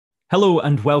Hello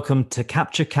and welcome to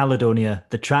Capture Caledonia,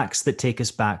 the tracks that take us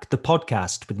back, the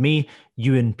podcast with me,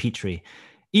 Ewan Petrie.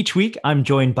 Each week, I'm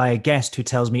joined by a guest who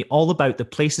tells me all about the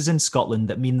places in Scotland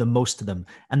that mean the most to them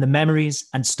and the memories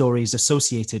and stories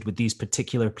associated with these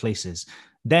particular places.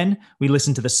 Then we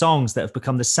listen to the songs that have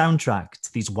become the soundtrack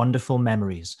to these wonderful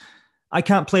memories. I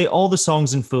can't play all the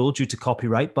songs in full due to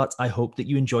copyright, but I hope that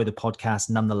you enjoy the podcast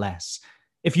nonetheless.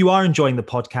 If you are enjoying the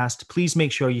podcast, please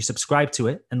make sure you subscribe to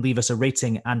it and leave us a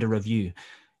rating and a review.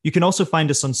 You can also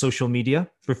find us on social media.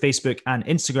 For Facebook and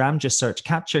Instagram, just search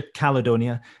Capture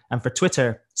Caledonia, and for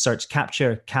Twitter, search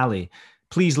Capture Cali.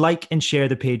 Please like and share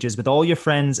the pages with all your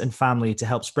friends and family to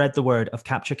help spread the word of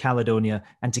Capture Caledonia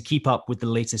and to keep up with the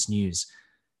latest news.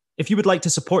 If you would like to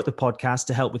support the podcast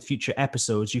to help with future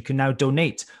episodes, you can now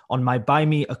donate on my Buy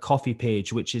Me a Coffee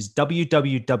page, which is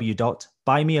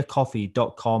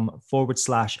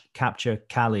www.buymeacoffee.com/Capture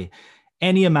Cali.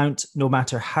 Any amount, no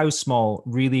matter how small,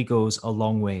 really goes a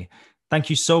long way.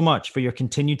 Thank you so much for your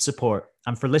continued support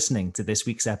and for listening to this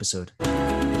week's episode.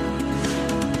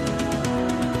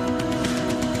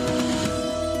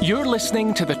 You're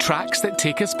listening to the tracks that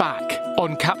take us back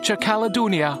on Capture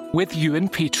Caledonia with Ewan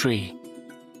Petrie.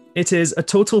 It is a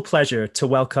total pleasure to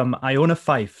welcome Iona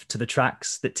Fife to the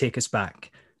tracks that take us back.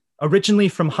 Originally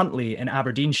from Huntly in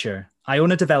Aberdeenshire,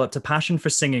 Iona developed a passion for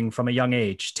singing from a young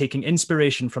age, taking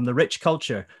inspiration from the rich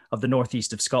culture of the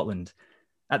northeast of Scotland.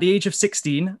 At the age of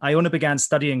 16, Iona began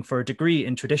studying for a degree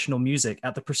in traditional music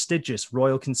at the prestigious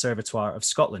Royal Conservatoire of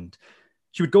Scotland.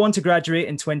 She would go on to graduate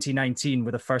in 2019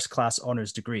 with a first-class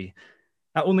honours degree.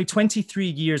 At only 23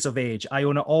 years of age,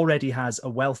 Iona already has a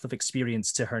wealth of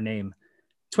experience to her name.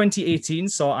 2018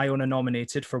 saw Iona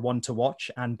nominated for One to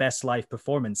Watch and Best Live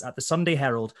Performance at the Sunday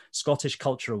Herald Scottish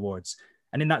Culture Awards.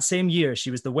 And in that same year, she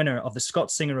was the winner of the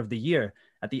Scots Singer of the Year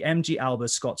at the MG Alba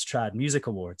Scots Trad Music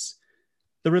Awards.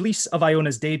 The release of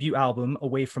Iona's debut album,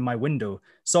 Away From My Window,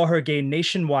 saw her gain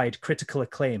nationwide critical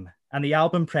acclaim, and the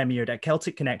album premiered at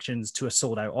Celtic Connections to a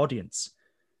sold-out audience.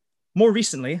 More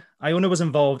recently, Iona was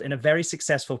involved in a very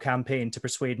successful campaign to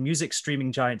persuade music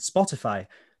streaming giant Spotify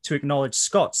to acknowledge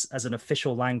Scots as an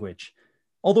official language.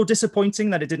 Although disappointing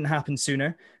that it didn't happen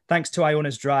sooner, thanks to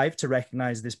Iona's drive to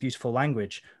recognise this beautiful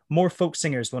language, more folk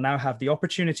singers will now have the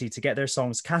opportunity to get their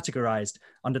songs categorised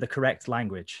under the correct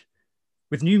language.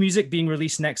 With new music being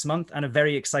released next month and a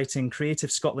very exciting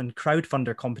Creative Scotland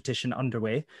crowdfunder competition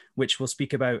underway, which we'll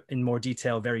speak about in more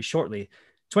detail very shortly,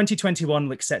 2021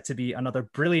 looks set to be another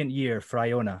brilliant year for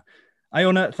Iona.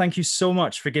 Iona, thank you so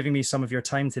much for giving me some of your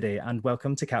time today, and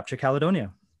welcome to Capture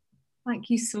Caledonia.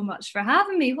 Thank you so much for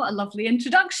having me. What a lovely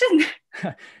introduction.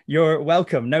 You're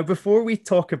welcome. Now, before we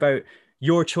talk about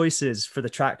your choices for the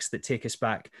tracks that take us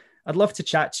back, I'd love to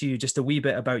chat to you just a wee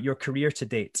bit about your career to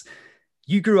date.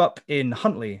 You grew up in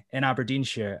Huntly in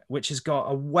Aberdeenshire, which has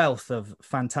got a wealth of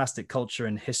fantastic culture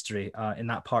and history in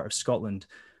that part of Scotland.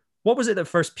 What was it that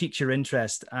first piqued your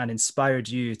interest and inspired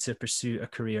you to pursue a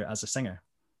career as a singer?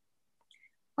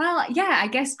 Well, yeah, I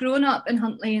guess growing up in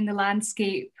Huntly in the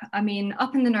landscape, I mean,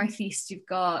 up in the northeast, you've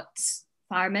got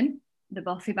farming, the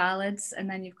bothy ballads, and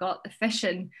then you've got the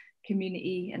fishing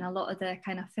community and a lot of the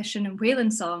kind of fishing and whaling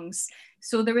songs.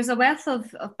 So there was a wealth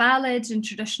of ballads and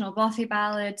traditional bothy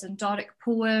ballads and Doric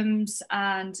poems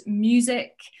and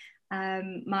music.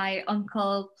 My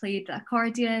uncle played the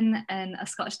accordion in a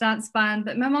Scottish dance band,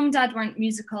 but my mum and dad weren't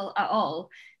musical at all.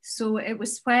 So it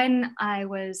was when I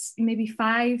was maybe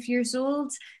 5 years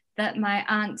old that my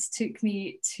aunt took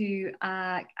me to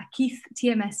a Keith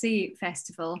TMSA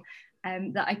festival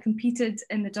that I competed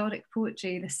in the Doric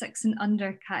poetry, the 6 and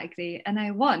under category, and I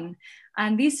won.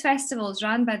 And these festivals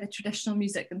run by the Traditional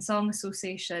Music and Song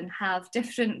Association have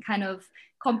different kind of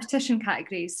competition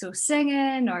categories. So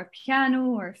singing or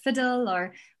piano or fiddle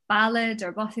or ballad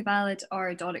or bothy ballad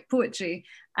or Doric poetry.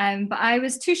 But I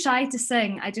was too shy to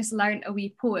sing. I just learned a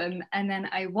wee poem and then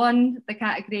I won the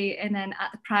category. And then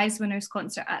at the prize winners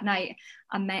concert at night,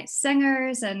 I met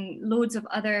singers and loads of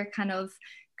other kind of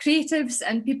creatives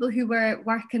and people who were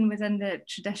working within the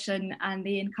tradition, and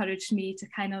they encouraged me to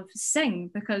kind of sing,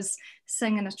 because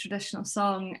singing a traditional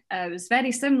song was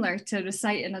very similar to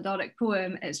reciting a Doric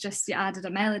poem. It's just you added a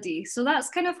melody. So that's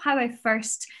kind of how I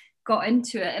first got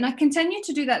into it. And I continued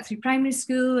to do that through primary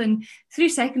school and through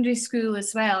secondary school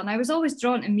as well. And I was always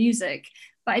drawn to music,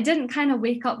 but I didn't kind of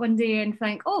wake up one day and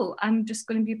think, oh, I'm just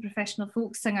going to be a professional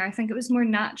folk singer. I think it was more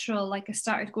natural. Like I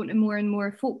started going to more and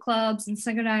more folk clubs and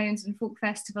sing-arounds and folk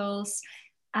festivals,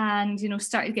 and, you know,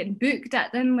 started getting booked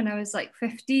at them when I was like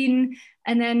 15.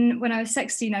 And then when I was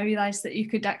 16, I realized that you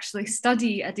could actually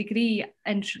study a degree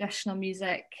in traditional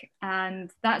music. And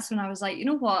that's when I was like, you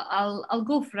know what, I'll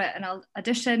go for it and I'll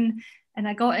audition. And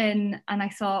I got in and I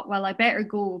thought, well, I better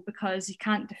go because you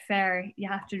can't defer. You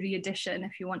have to re-audition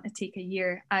if you want to take a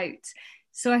year out.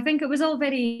 So I think it was all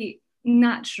very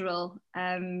natural.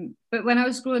 But when I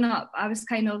was growing up, I was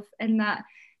kind of in that,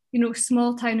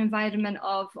 small town environment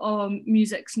of, oh,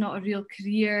 music's not a real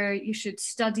career. You should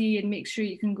study and make sure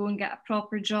you can go and get a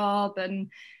proper job.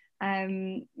 And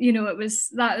that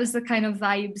was the kind of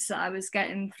vibes that I was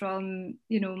getting from,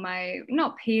 my,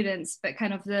 not parents, but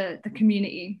kind of the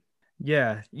community.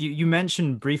 Yeah, you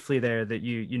mentioned briefly there that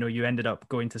you ended up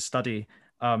going to study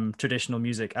traditional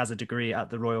music as a degree at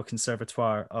the Royal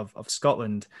Conservatoire of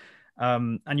Scotland.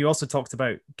 And you also talked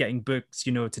about getting booked,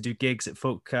 to do gigs at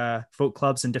folk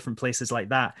clubs and different places like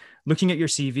that. Looking at your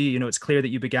CV, it's clear that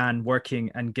you began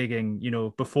working and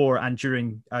gigging, before and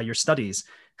during your studies.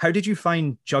 How did you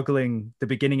find juggling the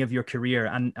beginning of your career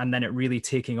and then it really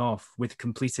taking off with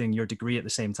completing your degree at the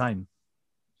same time?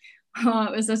 Oh,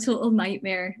 it was a total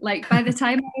nightmare. Like by the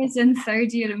time I was in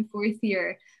third year and fourth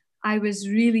year, I was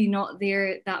really not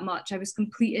there that much. I was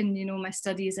completing, my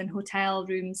studies in hotel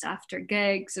rooms after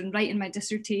gigs and writing my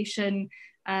dissertation,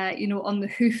 on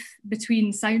the hoof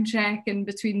between sound check and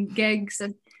between gigs.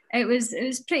 And it was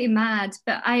pretty mad.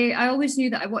 But I always knew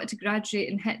that I wanted to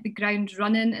graduate and hit the ground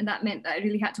running. And that meant that I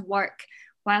really had to work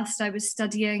whilst I was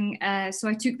studying. So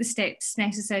I took the steps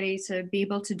necessary to be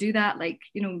able to do that, like,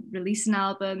 releasing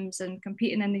albums and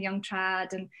competing in the Young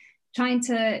Trad and trying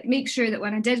to make sure that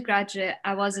when I did graduate,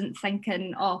 I wasn't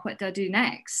thinking, oh, what do I do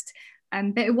next?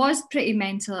 But it was pretty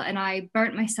mental and I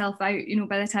burnt myself out.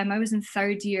 By the time I was in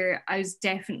third year, I was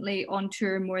definitely on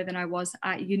tour more than I was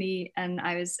at uni and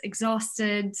I was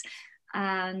exhausted.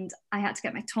 And I had to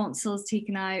get my tonsils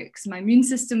taken out because my immune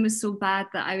system was so bad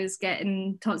that I was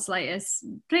getting tonsillitis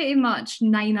pretty much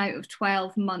 9 out of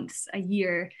 12 months a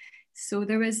year. So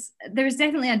there was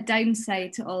definitely a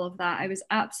downside to all of that. I was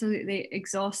absolutely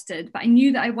exhausted, but I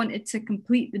knew that I wanted to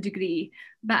complete the degree.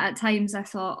 But at times I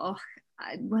thought, oh,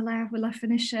 will I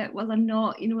finish it? Will I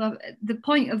not? The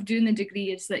point of doing the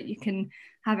degree is that you can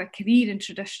have a career in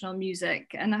traditional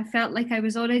music. And I felt like I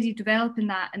was already developing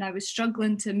that and I was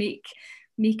struggling to make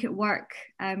it work.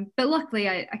 But luckily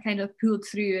I kind of pulled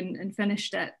through and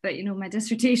finished it. But, my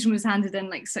dissertation was handed in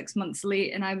like 6 months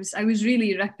late and I was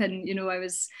really ripping,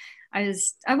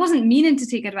 I wasn't meaning to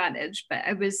take advantage, but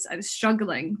I was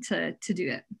struggling to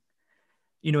do it.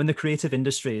 In the creative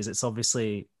industries, it's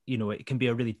obviously, it can be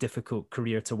a really difficult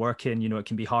career to work in. It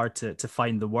can be hard to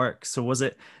find the work. So was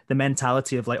it the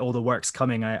mentality of like, oh, the work's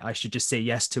coming, I should just say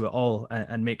yes to it all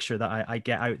and make sure that I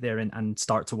get out there and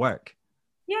start to work?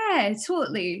 Yeah,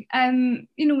 totally. When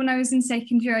I was in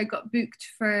second year, I got booked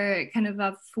for kind of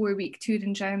a 4-week tour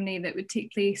in Germany that would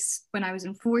take place when I was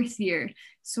in fourth year.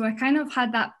 So I kind of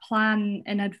had that plan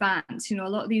in advance. A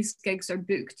lot of these gigs are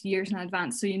booked years in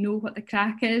advance, so you know what the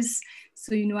crack is.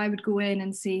 So, I would go in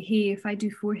and say, hey, if I do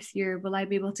fourth year, will I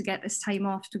be able to get this time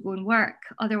off to go and work?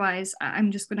 Otherwise, I'm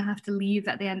just going to have to leave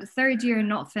at the end of third year and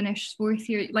not finish fourth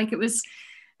year. Like it was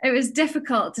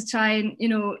difficult to try and,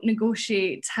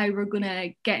 negotiate how we're going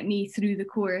to get me through the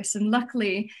course. And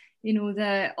luckily,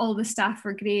 all the staff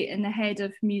were great and the head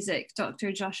of music,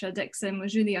 Dr. Joshua Dixon,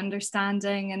 was really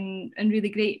understanding and really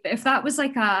great. But if that was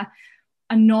like a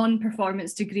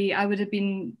non-performance degree, I would have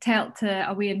been told to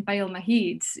away and bile my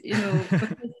head,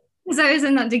 because I was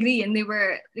in that degree and they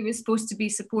were supposed to be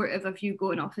supportive of you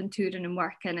going off and touring and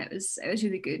work, and it was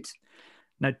really good.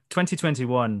 Now,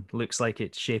 2021 looks like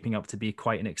it's shaping up to be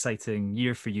quite an exciting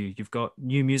year for you. You've got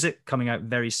new music coming out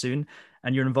very soon,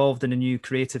 and you're involved in a new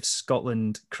Creative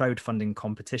Scotland crowdfunding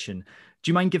competition. Do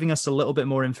you mind giving us a little bit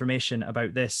more information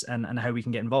about this and how we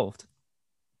can get involved?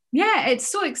 Yeah, it's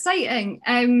so exciting.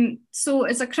 So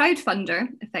it's a crowdfunder,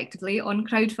 effectively, on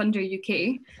Crowdfunder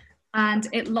UK, and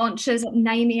it launches at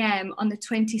 9 a.m. on the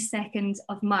 22nd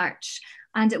of March.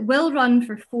 And it will run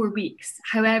for 4 weeks.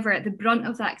 However, the brunt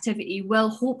of the activity will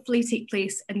hopefully take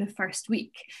place in the first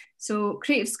week. So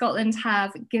Creative Scotland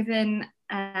have given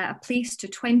a place to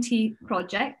 20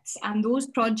 projects, and those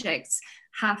projects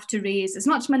have to raise as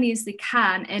much money as they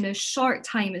can in as short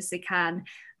time as they can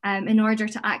in order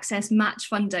to access match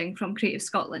funding from Creative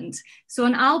Scotland. So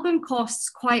an album costs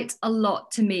quite a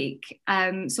lot to make.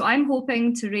 So I'm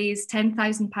hoping to raise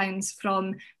 £10,000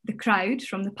 from the crowd,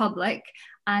 from the public.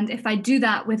 And if I do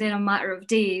that within a matter of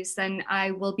days, then I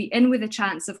will be in with a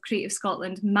chance of Creative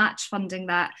Scotland match funding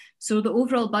that. So the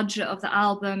overall budget of the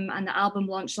album and the album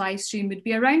launch live stream would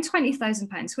be around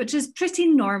 £20,000, which is pretty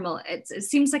normal. It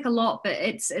seems like a lot, but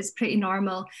it's pretty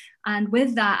normal. And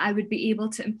with that, I would be able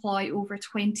to employ over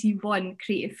 21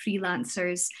 creative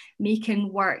freelancers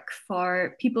making work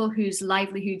for people whose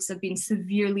livelihoods have been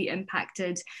severely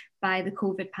impacted by the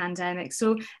COVID pandemic.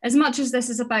 So as much as this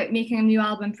is about making a new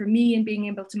album for me and being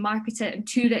able to market it and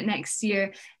tour it next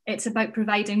year, it's about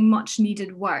providing much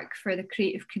needed work for the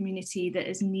creative community that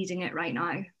is needing it right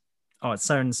now. Oh, it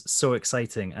sounds so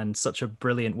exciting and such a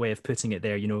brilliant way of putting it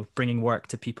there, you know, bringing work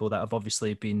to people that have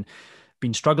obviously been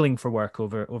struggling for work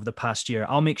over the past year.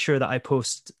 I'll make sure that I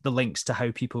post the links to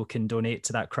how people can donate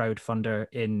to that crowdfunder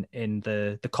in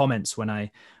the comments when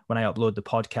I upload the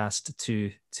podcast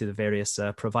to the various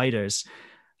providers.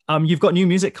 You've got new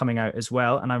music coming out as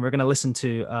well, and we're going to listen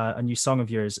to a new song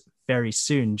of yours very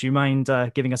soon. Do you mind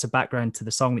giving us a background to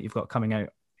the song that you've got coming out?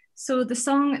 So the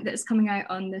song that's coming out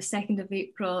on the 2nd of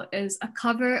April is a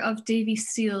cover of Davy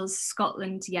Seale's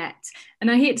Scotland Yet. And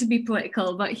I hate to be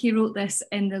political, but he wrote this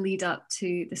in the lead up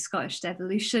to the Scottish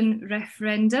devolution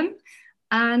referendum.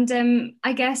 And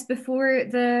I guess before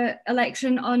the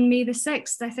election on May the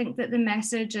 6th, I think that the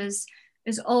message is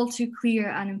all too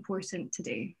clear and important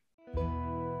today.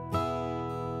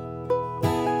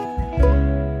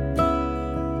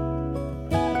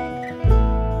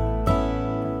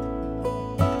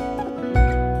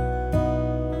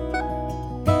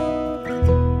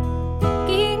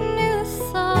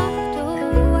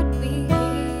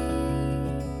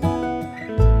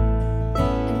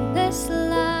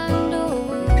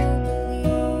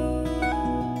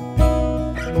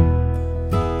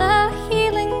 The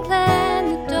healing glen,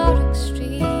 the Doric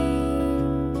stream.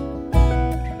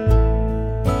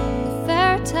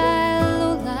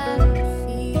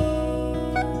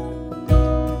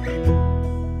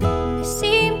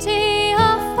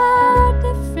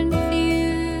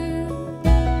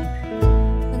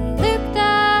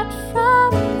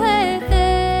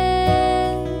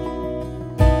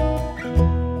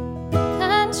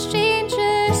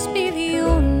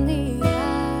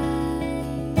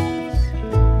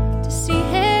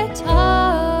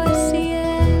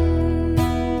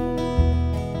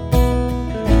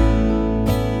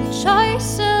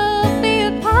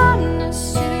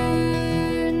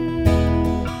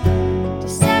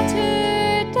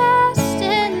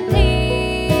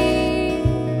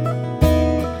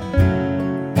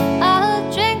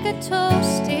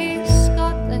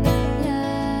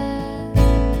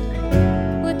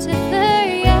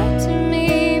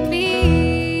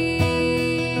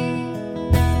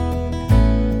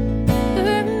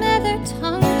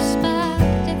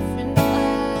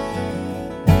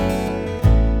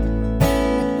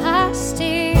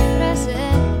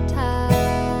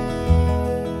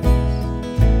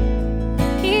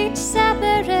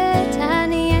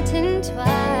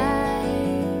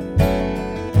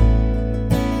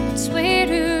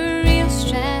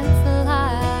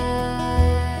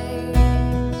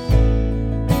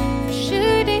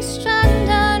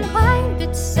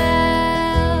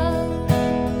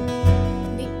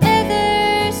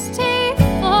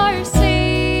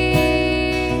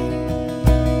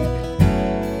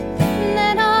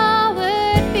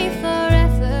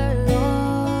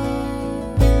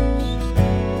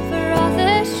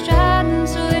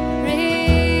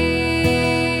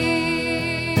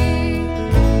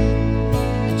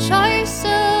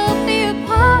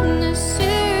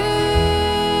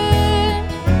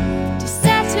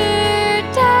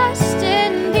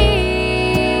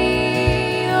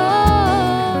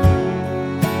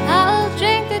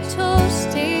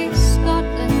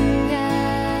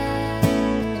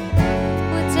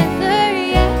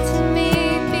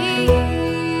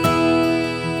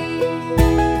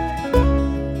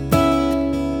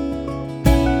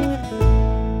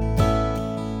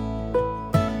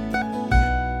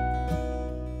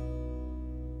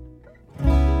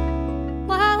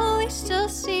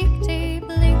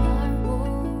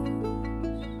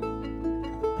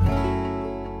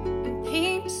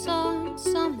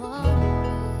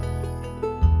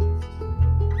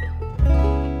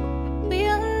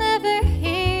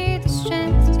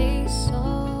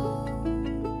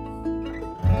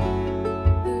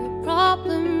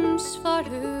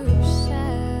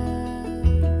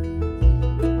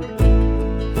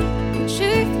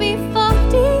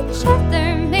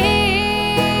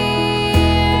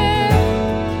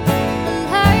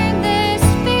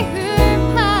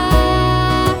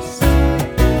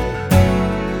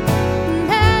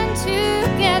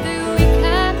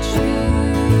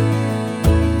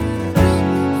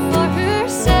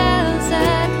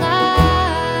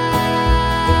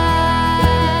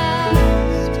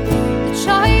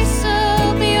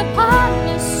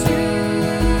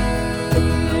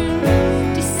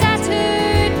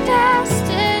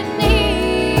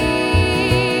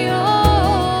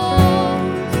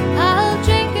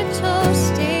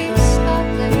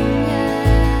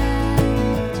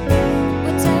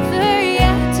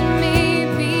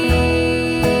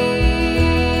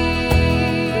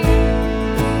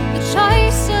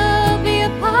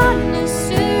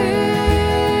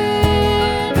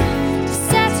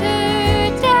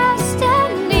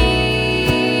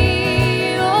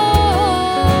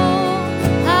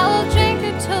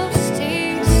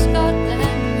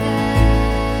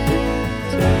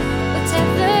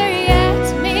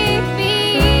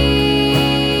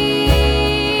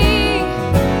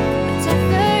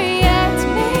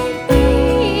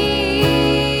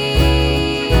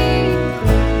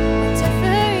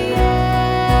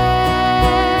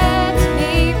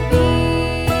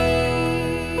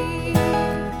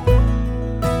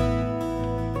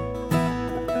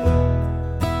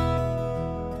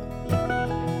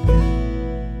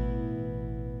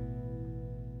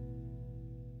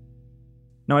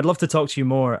 Now, I'd love to talk to you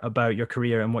more about your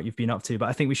career and what you've been up to, but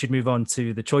I think we should move on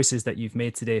to the choices that you've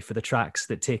made today for the tracks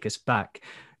that take us back.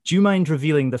 Do you mind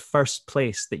revealing the first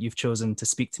place that you've chosen to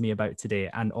speak to me about today,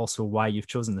 and also why you've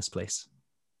chosen this place?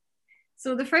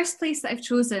 So the first place that I've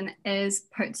chosen is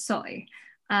Portsoy.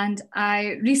 And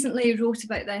I recently wrote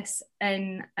about this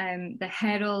in the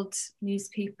Herald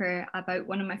newspaper about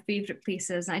one of my favourite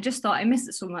places. And I just thought I missed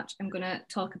it so much, I'm going to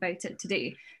talk about it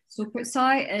today. So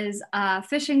Portsoy is a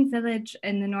fishing village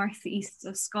in the northeast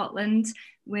of Scotland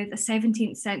with a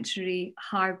 17th century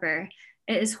harbour.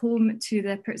 It is home to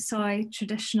the Portsoy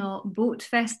Traditional Boat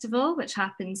Festival, which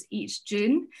happens each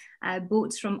June.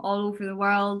 Boats from all over the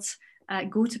world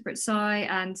go to Portsoy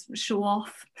and show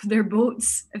off their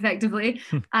boats effectively.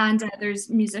 And there's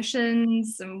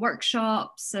musicians and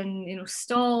workshops and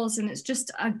stalls, and it's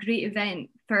just a great event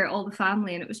for all the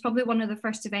family. And it was probably one of the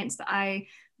first events that I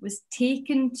was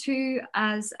taken to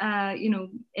as a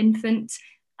infant,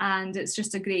 and it's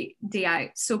just a great day out.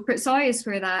 So Portsoy is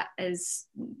where that is,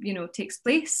 takes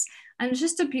place, and it's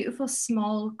just a beautiful,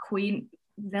 small, quaint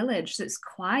village that's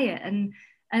quiet, and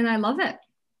I love it.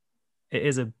 It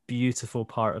is a beautiful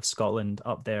part of Scotland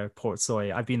up there,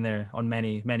 Portsoy. I've been there on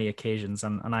many, many occasions,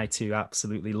 and I too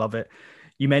absolutely love it.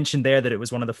 You mentioned there that it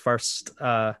was one of the first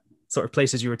sort of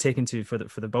places you were taken to for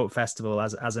the boat festival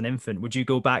as an infant. Would you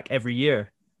go back every year?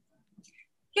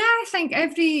 Yeah, I think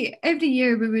every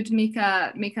year we would make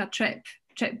a trip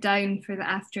down for the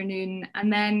afternoon,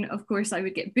 and then of course I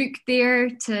would get booked there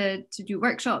to do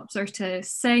workshops or to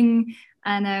sing,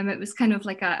 and it was kind of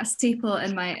like a staple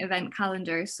in my event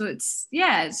calendar. So it's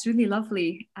really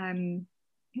lovely.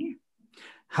 Yeah.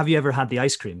 Have you ever had the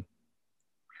ice cream?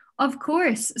 Of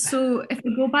course. So if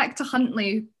we go back to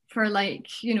Huntly for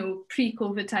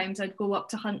pre-COVID times, I'd go up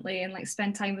to Huntly and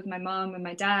spend time with my mum and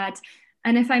my dad.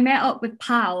 And if I met up with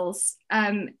pals,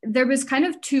 there was kind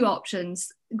of two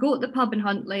options: go to the pub in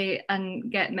Huntly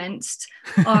and get minced,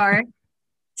 or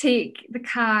take the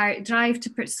car, drive to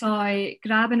Portsoy,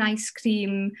 grab an ice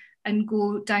cream, and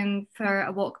go down for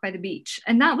a walk by the beach.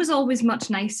 And that was always much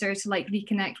nicer to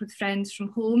reconnect with friends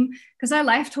from home, because I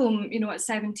left home, at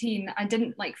 17. I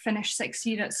didn't finish 6th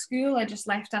year at school. I just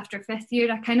left after 5th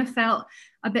year. I kind of felt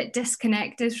a bit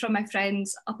disconnected from my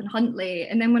friends up in Huntly.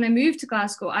 And then when I moved to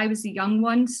Glasgow, I was the young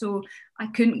one, so I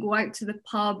couldn't go out to the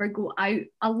pub or go out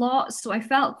a lot. So I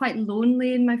felt quite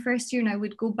lonely in my first year, and I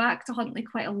would go back to Huntly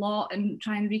quite a lot and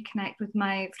try and reconnect with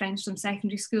my friends from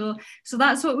secondary school. So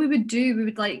that's what we would do. We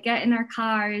would get in our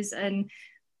cars and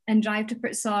drive to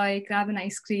Portsoy, grab an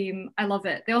ice cream. I love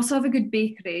it. They also have a good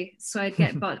bakery, so I'd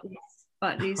get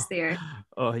butteries there.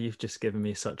 Oh, you've just given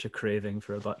me such a craving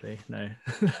for a buttery now.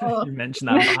 Oh. You mentioned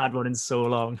that. I've not had one in so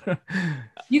long.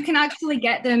 You can actually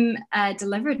get them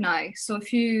delivered now. So a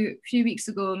few weeks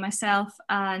ago, myself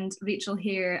and Rachel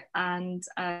here and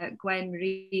Gwen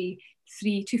Marie,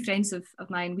 two friends of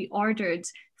mine, we ordered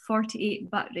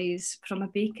 48 butteries from a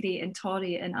bakery in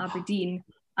Torry in Aberdeen,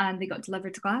 and they got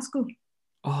delivered to Glasgow.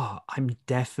 Oh, I'm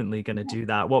definitely going to do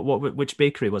that. Which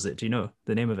bakery was it? Do you know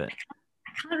the name of it?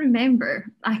 I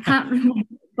can't remember,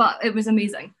 but it was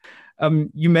amazing.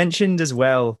 You mentioned as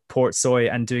well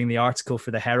Portsoy and doing the article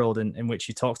for the Herald in which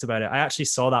you talked about it. I actually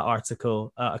saw that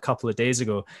article a couple of days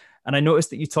ago, and I noticed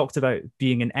that you talked about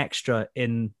being an extra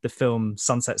in the film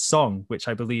Sunset Song, which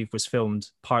I believe was filmed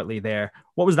partly there.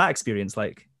 What was that experience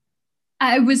like?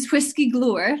 It was Whiskey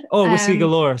Galore. Oh, Whiskey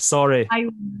Galore, sorry. I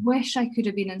wish I could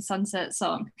have been in Sunset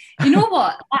Song. You know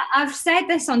what? I've said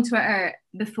this on Twitter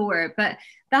before, but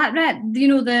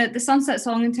the Sunset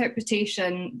Song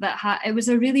interpretation, it was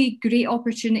a really great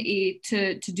opportunity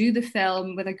to do the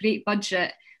film with a great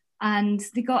budget. And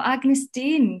they got Agnes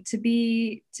Dane to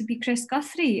be Chris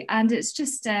Guthrie, and it's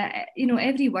just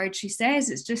every word she says,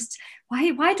 it's just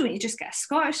why don't you just get a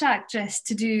Scottish actress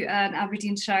to do an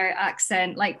Aberdeenshire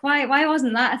accent? Why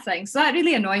wasn't that a thing? So that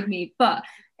really annoyed me, but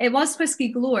it was Whiskey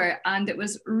Galore, and it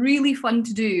was really fun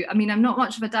to do. I mean, I'm not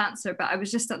much of a dancer, but I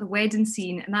was just at the wedding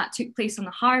scene, and that took place on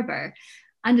the harbour.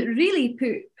 And it really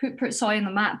put Portsoy on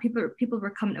the map. People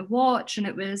were coming to watch, and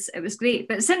it was great.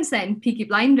 But since then, Peaky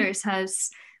Blinders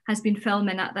has been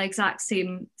filming at the exact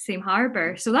same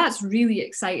harbour. So that's really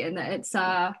exciting that it's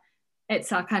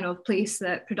a kind of place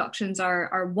that productions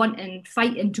are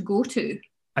fighting to go to.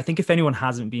 I think if anyone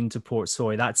hasn't been to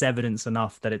Portsoy, that's evidence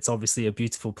enough that it's obviously a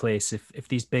beautiful place. If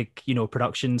these big,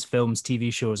 productions, films,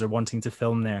 TV shows are wanting to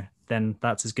film there, then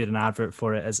that's as good an advert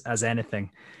for it as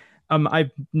anything. I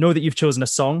know that you've chosen a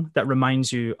song that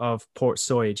reminds you of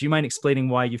Portsoy. Do you mind explaining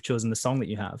why you've chosen the song that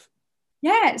you have?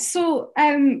 Yeah, so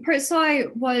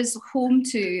Portsoy was home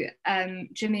to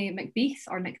Jimmy Macbeth,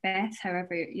 or Macbeth,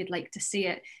 however you'd like to say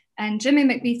it. And Jimmy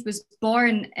Macbeath was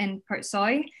born in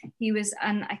Portsoy. He was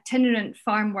an itinerant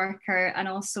farm worker and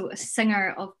also a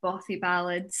singer of bothy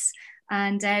ballads.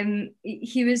 And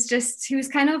he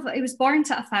was born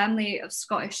to a family of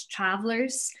Scottish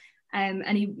travellers.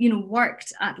 And he,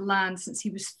 worked at land since he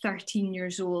was 13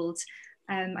 years old.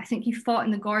 I think he fought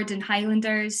in the Gordon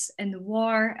Highlanders in the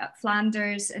war at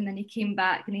Flanders, and then he came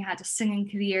back and he had a singing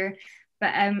career.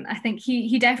 But I think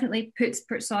he definitely puts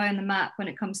Portsoy on the map when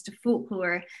it comes to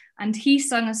folklore. And he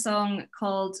sung a song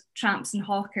called Tramps and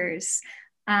Hawkers.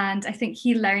 And I think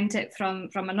he learned it from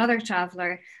another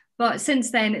traveller. But since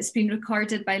then, it's been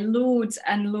recorded by loads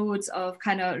and loads of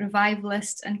kind of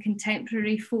revivalist and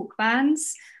contemporary folk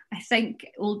bands. I think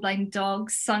Old Blind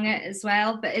Dogs sung it as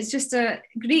well. But it's just a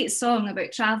great song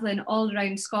about travelling all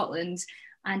around Scotland.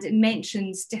 And it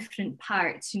mentions different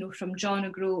parts, from John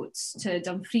O'Groats to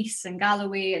Dumfries and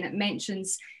Galloway, and it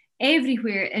mentions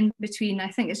everywhere in between. I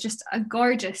think it's just a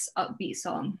gorgeous, upbeat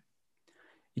song.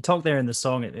 You talk there in the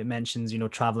song, it mentions,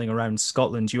 traveling around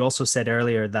Scotland. You also said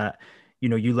earlier that,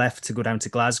 you left to go down to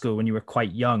Glasgow when you were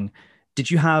quite young. Did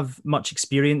you have much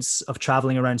experience of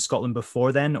traveling around Scotland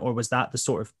before then, or was that the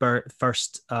sort of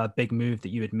first big move that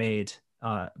you had made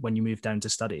when you moved down to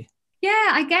study? Yeah,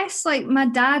 I guess like my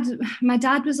dad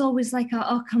was always like,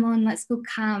 oh, come on, let's go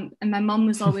camp. And my mum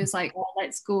was always like, oh,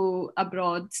 let's go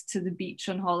abroad to the beach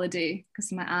on holiday,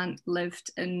 because my aunt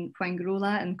lived in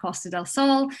Poingarola and Costa del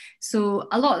Sol. So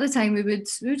a lot of the time we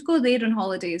would go there on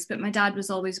holidays, but my dad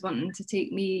was always wanting to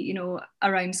take me,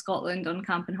 around Scotland on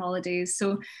camping holidays.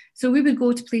 So we would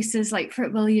go to places like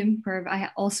Fort William, where I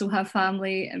also have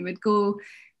family, and would go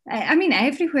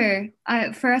everywhere.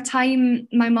 For a time,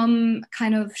 my mum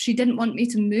she didn't want me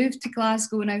to move to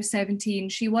Glasgow when I was 17.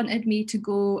 She wanted me to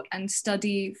go and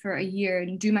study for a year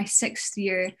and do my 6th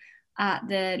year at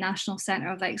the National Centre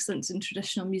of Excellence in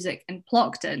Traditional Music in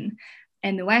Plockton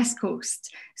in the West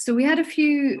Coast. So we had a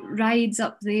few rides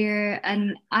up there,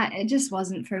 and it just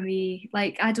wasn't for me.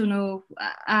 Like, I don't know.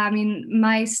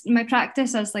 My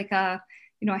practice as like I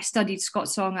studied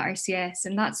Scots song at RCS,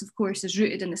 and that's, of course, is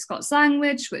rooted in the Scots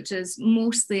language, which is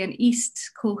mostly an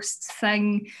East Coast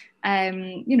thing,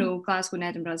 Glasgow and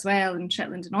Edinburgh as well, and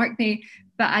Shetland and Orkney.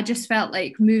 But I just felt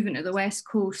like moving to the West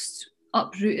Coast,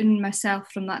 uprooting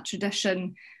myself from that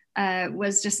tradition,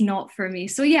 was just not for me.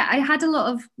 So yeah, I had a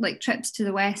lot of like trips to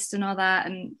the West and all that,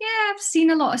 and yeah, I've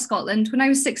seen a lot of Scotland. When I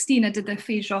was 16, I did the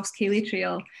Fays Ross Cayley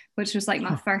Trail, which was like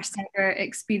my first ever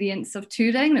experience of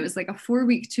touring. It was like a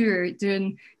 4-week tour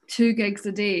doing 2 gigs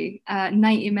a day,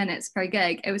 90 minutes per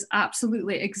gig. It was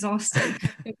absolutely exhausting.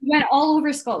 We went all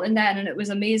over Scotland then, and it was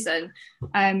amazing.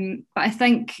 But I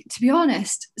think, to be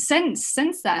honest,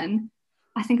 since then,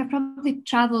 I think I've probably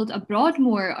travelled abroad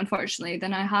more, unfortunately,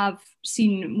 than I have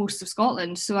seen most of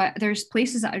Scotland. So there's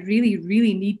places that I really,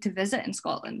 really need to visit in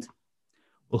Scotland.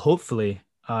 Well, hopefully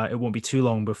it won't be too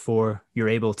long before you're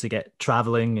able to get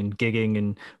travelling and gigging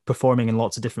and performing in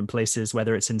lots of different places,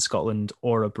 whether it's in Scotland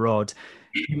or abroad.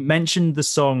 You mentioned the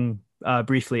song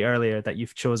briefly earlier that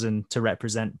you've chosen to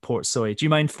represent Portsoy. Do you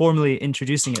mind formally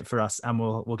introducing it for us, and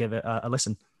we'll give it a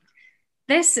listen?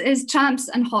 This is Tramps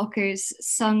and Hawkers,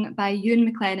 sung by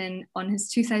Ewan McLennan on his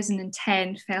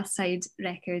 2010 Fellside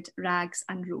record, Rags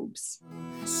and Robes.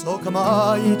 So come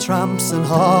all ye tramps and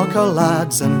hawker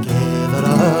lads, and give it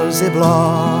a hersey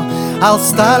blaw. I'll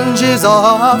stand yous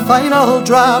a final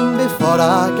dram before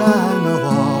I gang a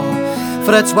war.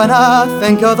 For it's when I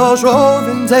think of those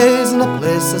roving days and the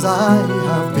places I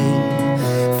have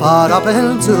been, far up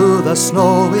into the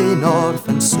snowy north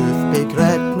and Soothby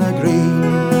Gretna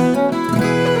Green.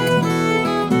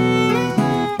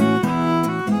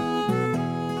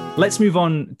 Let's move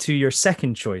on to your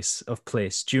second choice of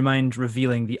place. Do you mind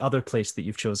revealing the other place that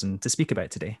you've chosen to speak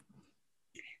about today?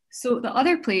 So the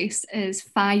other place is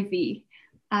Fyvie.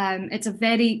 It's a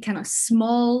very kind of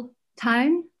small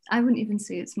town. I wouldn't even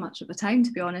say it's much of a town,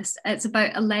 to be honest. It's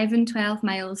about 12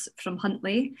 miles from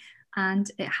Huntly, and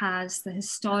it has the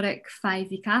historic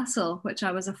Fyvie Castle, which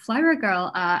I was a flower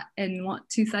girl at in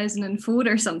 2004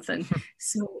 or something.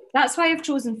 So that's why I've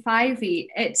chosen Fyvie.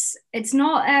 It's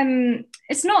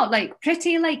not like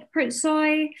pretty like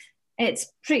Portsoy.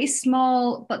 It's pretty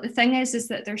small, but the thing is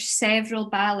that there's several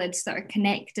ballads that are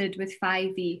connected with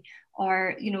Fyvie,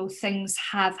 or things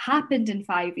have happened in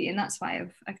Fyvie, and that's why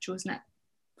I've chosen it.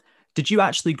 Did you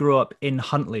actually grow up in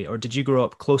Huntly, or did you grow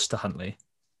up close to Huntly?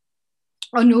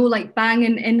 Oh no, like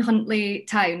banging in Huntly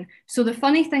town. So the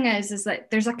funny thing is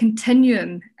that there's a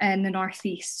continuum in the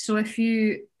northeast. So if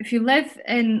you live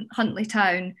in Huntly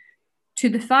town, to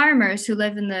the farmers who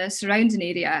live in the surrounding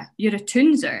area, you're a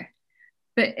Toonser.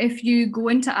 But if you go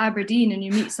into Aberdeen and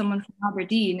you meet someone from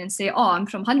Aberdeen and say, oh, I'm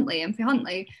from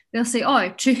Huntly, they'll say,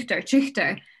 oh,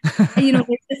 Truchter. And, you know,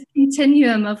 there's this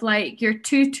continuum of like, you're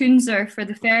too Toonser for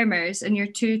the farmers and you're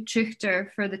too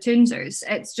Truchter for the Toonsers.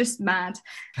 It's just mad.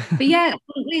 But yeah,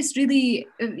 it's really,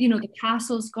 you know, the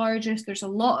castle's gorgeous. There's a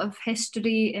lot of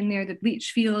history in there, the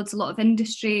bleach fields, a lot of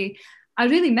industry. I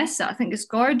really miss it. I think it's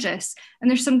gorgeous. And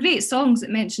there's some great songs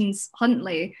that mentions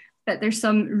Huntly, but there's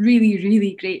some really,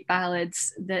 really great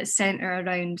ballads that centre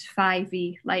around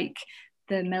Fyvie, like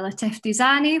the Milletifties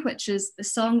Annie, which is the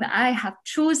song that I have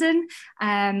chosen,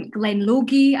 Glen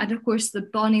Logie, and of course the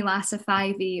Bonnie Lass of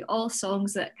Fyvie, all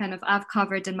songs that kind of I've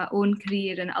covered in my own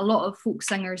career and a lot of folk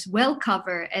singers will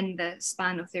cover in the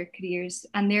span of their careers.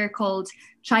 And they're called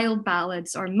child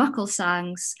ballads or muckle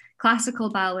songs,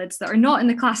 classical ballads that are not in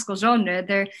the classical genre.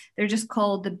 They're just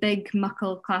called the big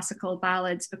muckle classical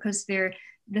ballads because they're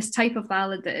this type of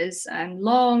ballad that is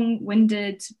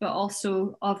long-winded, but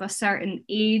also of a certain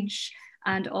age,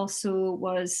 and also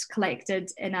was collected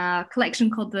in a collection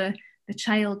called the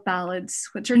Child Ballads,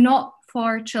 which are not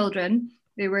for children.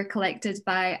 They were collected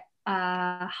by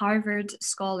a Harvard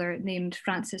scholar named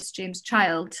Francis James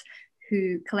Child,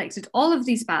 who collected all of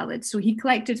these ballads. So he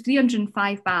collected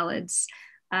 305 ballads,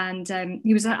 and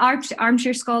he was an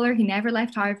armchair scholar. He never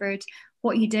left Harvard.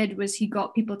 What he did was he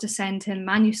got people to send him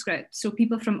manuscripts. So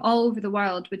people from all over the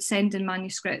world would send in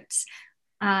manuscripts,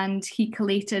 and he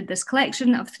collated this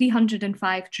collection of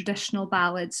 305 traditional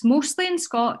ballads, mostly in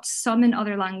Scots, some in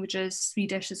other languages,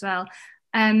 Swedish as well.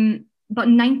 But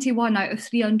 91 out of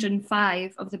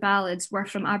 305 of the ballads were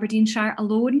from Aberdeenshire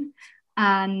alone.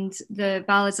 And the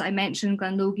ballads that I mentioned,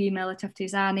 Glen Logie,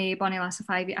 Milletifties Annie, Bonnie Lass of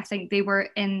Fyvie, I think they were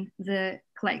in the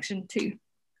collection too.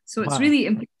 So it's really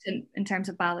important in terms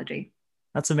of balladry.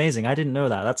 That's amazing. I didn't know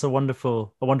that. That's a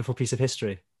wonderful piece of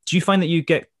history. Do you find that you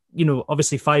get, you know,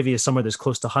 obviously Fyvie is somewhere that's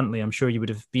close to Huntly. I'm sure you would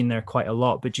have been there quite a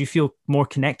lot, but do you feel more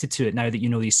connected to it now that you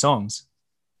know these songs?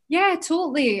 Yeah,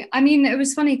 totally. I mean, it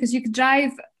was funny because you could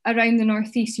drive around the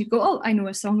Northeast. You'd go, oh, I know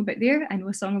a song about there. I know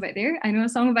a song about there. I know a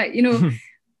song about, you know,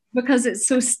 because it's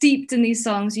so steeped in these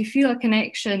songs, you feel a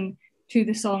connection to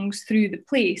the songs through the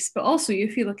place, but also you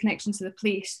feel a connection to the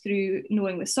place through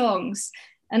knowing the songs.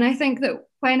 And I think that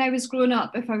when I was growing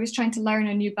up, if I was trying to learn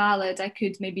a new ballad, I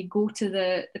could maybe go to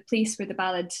the place where the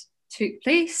ballad took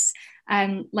place,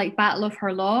 like Battle of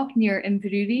Harlaw near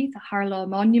Inverurie, the Harlaw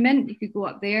Monument. You could go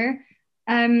up there.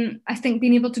 I think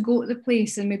being able to go to the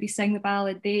place and maybe sing the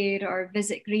ballad there or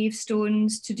visit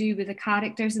gravestones to do with the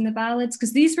characters in the ballads,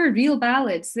 because these were real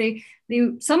ballads. They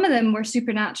some of them were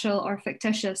supernatural or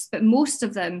fictitious, but most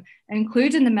of them,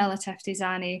 including the Milletifties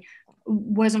Annie,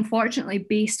 was unfortunately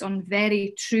based on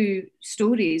very true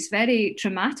stories, very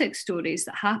traumatic stories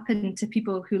that happened to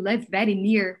people who lived very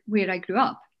near where I grew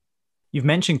up. You've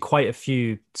mentioned quite a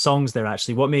few songs there,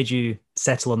 actually. What made you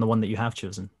settle on the one that you have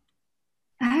chosen?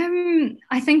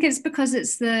 I think it's because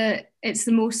it's the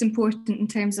most important in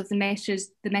terms of the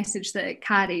message that it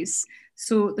carries.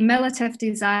 So the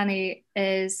Milletifties Annie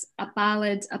is a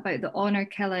ballad about the honour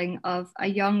killing of a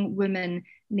young woman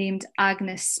named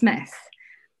Agnes Smith.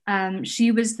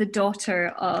 She was the daughter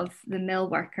of the mill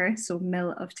worker, so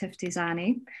Mill of Tifties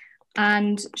Annie,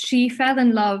 and she fell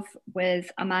in love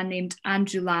with a man named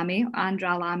Andrew Lamy,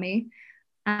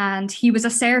 and he was a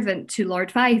servant to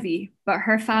Lord Fyvie, but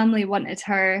her family wanted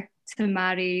her to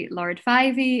marry Lord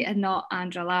Fyvie and not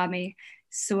Andrew Lamy.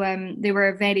 So they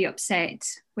were very upset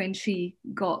when she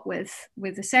got with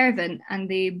the servant, and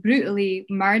they brutally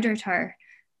murdered her.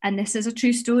 And this is a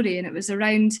true story, and it was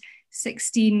around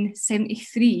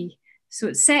 1673. So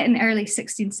it's set in early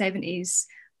 1670s,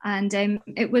 and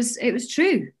it was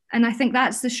true. And I think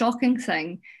that's the shocking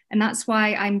thing, and that's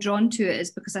why I'm drawn to it,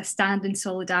 is because I stand in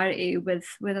solidarity with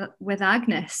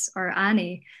Agnes, or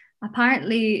Annie.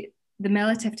 Apparently, the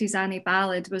Milletifties Annie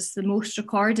ballad was the most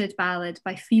recorded ballad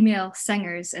by female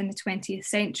singers in the 20th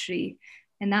century,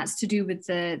 and that's to do with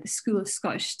the School of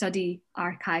Scottish Study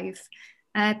archive.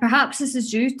 Perhaps this is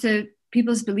due to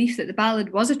people's belief that the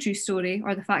ballad was a true story,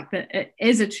 or the fact that it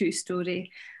is a true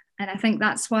story. And I think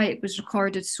that's why it was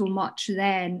recorded so much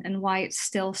then, and why it's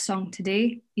still sung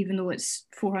today, even though it's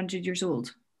 400 years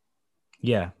old.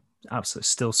 Yeah, absolutely.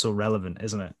 Still so relevant,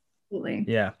 isn't it? Absolutely.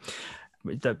 Yeah.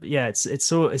 Yeah, it's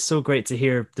so great to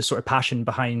hear the sort of passion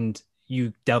behind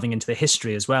you delving into the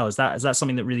history as well. Is that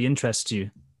something that really interests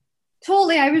you?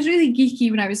 Totally. I was really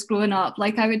geeky when I was growing up.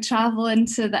 Like, I would travel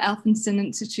into the Elphinstone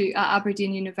Institute at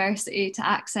Aberdeen University to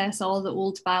access all the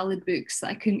old ballad books that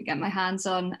I couldn't get my hands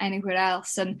on anywhere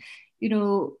else. And, you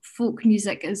know, folk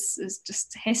music is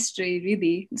just history,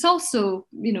 really. It's also,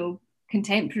 you know,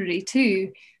 contemporary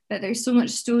too. But there's so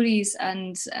much stories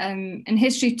and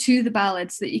history to the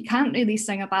ballads that you can't really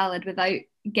sing a ballad without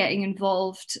getting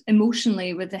involved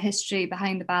emotionally with the history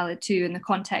behind the ballad too, and the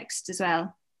context as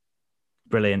well.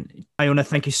 Brilliant. Iona,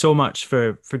 thank you so much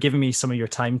for giving me some of your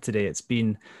time today. It's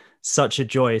been such a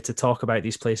joy to talk about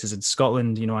these places in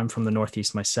Scotland. You know, I'm from the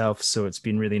Northeast myself, so it's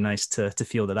been really nice to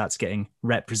feel that that's getting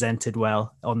represented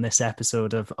well on this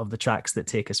episode of the Tracks That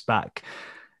Take Us Back.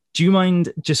 Do you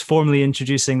mind just formally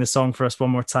introducing the song for us one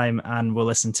more time, and we'll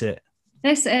listen to it?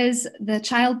 This is the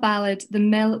child ballad, The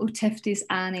Mill o' Tifty's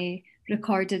Annie,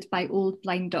 recorded by Old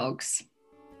Blind Dogs.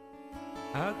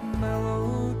 At the Mill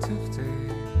o' Tifty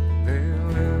there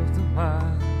lived a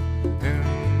man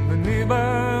in the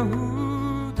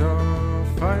neighbourhood of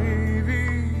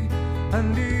Fyvie,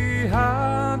 and he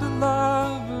had a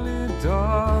lovely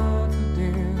daughter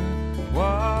dear,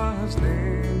 whose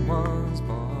name was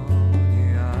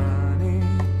Bonnie Annie.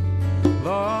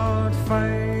 Lord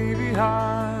Fyvie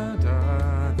had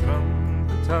a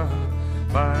trumpeter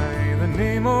by the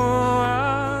name of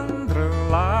Andrew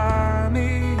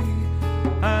Lammy,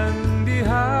 and he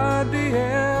had the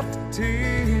air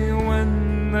to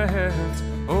win the head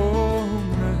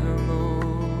of Mill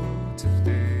o'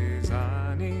 Tifty's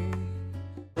Annie.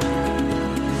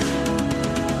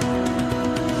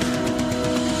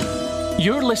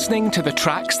 You're listening to The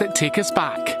Tracks That Take Us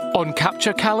Back on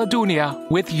Capture Caledonia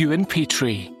with Ewan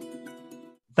Petrie.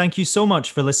 Thank you so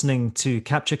much for listening to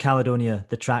Capture Caledonia,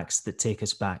 The Tracks That Take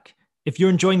Us Back. If you're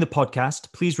enjoying the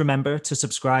podcast, please remember to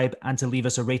subscribe and to leave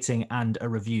us a rating and a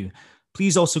review.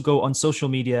 Please also go on social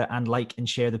media and like and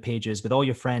share the pages with all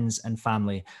your friends and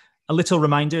family. A little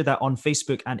reminder that on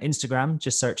Facebook and Instagram,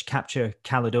 just search Capture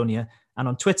Caledonia, and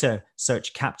on Twitter,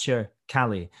 search Capture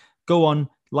Cali. Go on,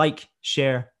 like,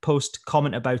 share, post,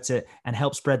 comment about it, and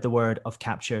help spread the word of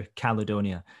Capture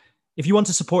Caledonia. If you want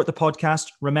to support the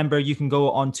podcast, remember you can go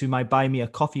onto my Buy Me a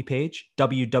Coffee page,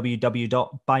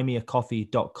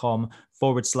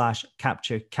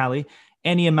 www.buymeacoffee.com/Capture Cali.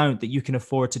 Any amount that you can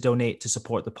afford to donate to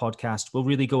support the podcast will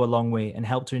really go a long way and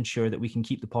help to ensure that we can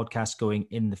keep the podcast going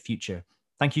in the future.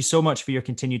 Thank you so much for your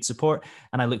continued support,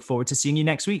 and I look forward to seeing you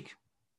next week.